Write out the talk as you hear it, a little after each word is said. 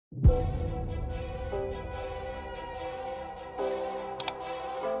Red.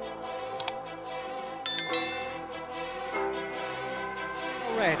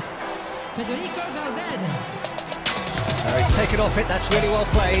 He's taken off it, that's really well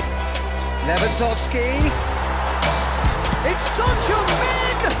played. Lewandowski. It's Son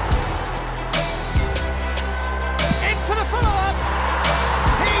Heung-min! In for the follow-up!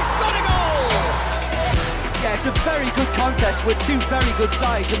 He's got a goal! Yeah, it's a very good contest with two very good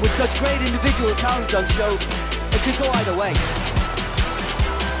sides, and with such great individual talent on show, it could go either way.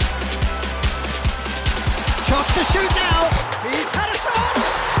 Chance to shoot now! He's had a shot!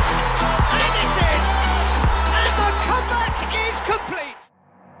 And it's in! And the comeback is complete!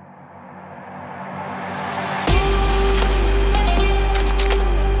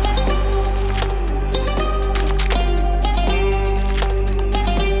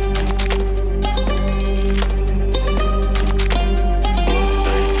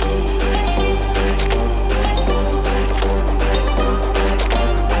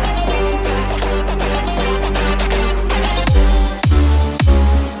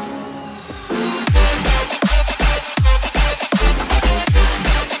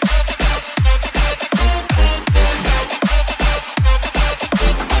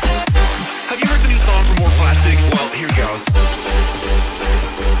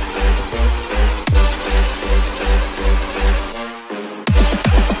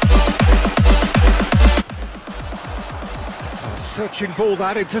 Searching ball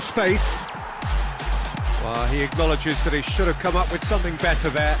that into space. Well, he acknowledges that he should have come up with something better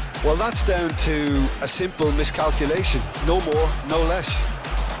there. Well, that's down to a simple miscalculation. No more, no less.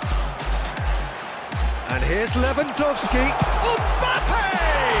 And here's Lewandowski. Mbappe!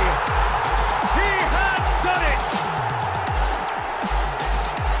 He has done it!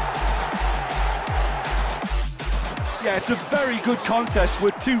 Yeah, it's a very good contest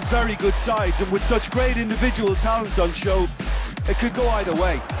with two very good sides, and with such great individual talent on show, it could go either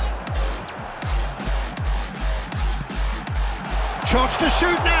way. Chance to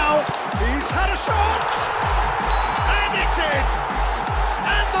shoot now. He's had a shot. And it's in.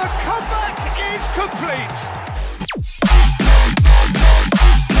 And the comeback is complete.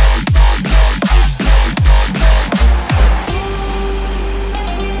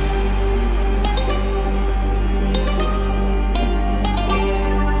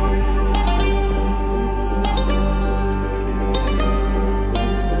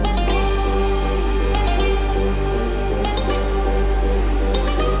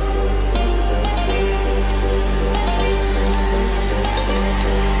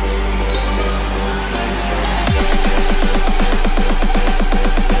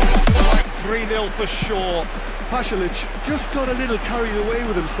 For sure. Pasalic just got a little carried away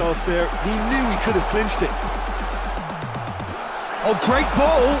with himself there. He knew he could have clinched it. Oh, great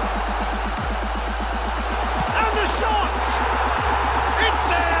ball! And the shot! It's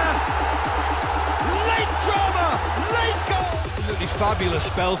there! Late drama! Late goal! Absolutely fabulous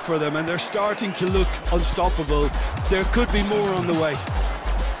spell for them, and they're starting to look unstoppable. There could be more on the way.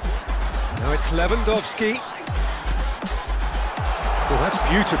 Now it's Lewandowski. Oh, that's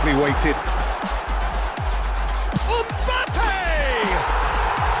beautifully weighted.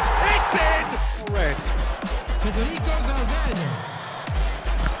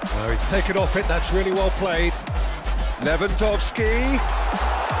 Oh, he's taken off it, that's really well played. Lewandowski.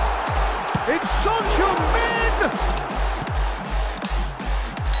 It's Son Heung-min!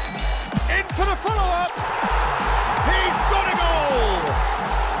 In for the follow-up. He's got a goal!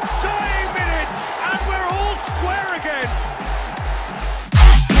 9 minutes, and we're all square again.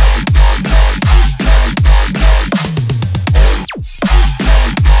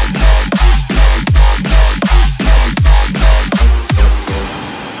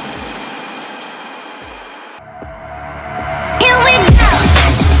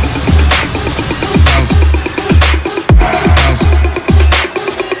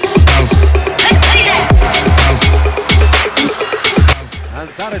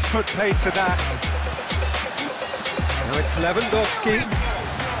 That has put paid to that. Now it's Lewandowski.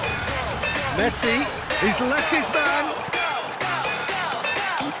 Messi, he's left his man.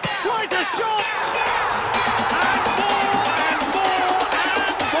 Tries a shot! And more, and more,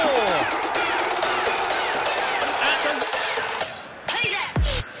 and more!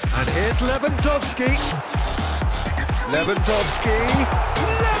 And here's Lewandowski. Lewandowski!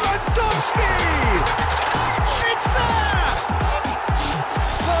 It's there!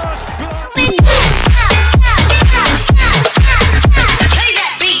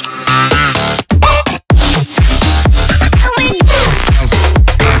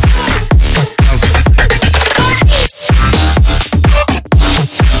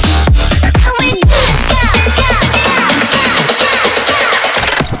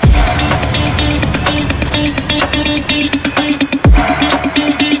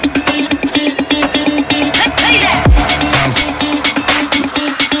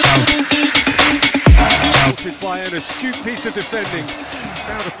 astute piece of defending.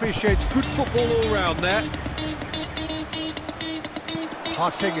 Crowd appreciates good football all round there.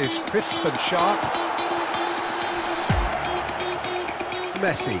 Passing is crisp and sharp.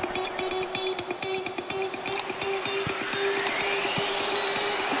 Messi.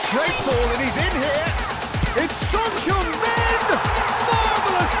 Great ball, and he's in here. It's Son Heung-min!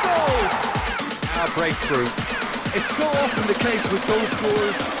 Marvellous goal! Our breakthrough. It's so often the case with goal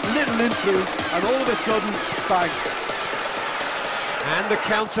scorers, little influence, and all of a sudden, bang. And the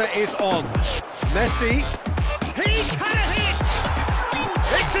counter is on. Messi. He's had a hit!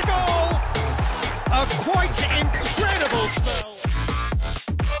 It's a goal! A quite incredible spell.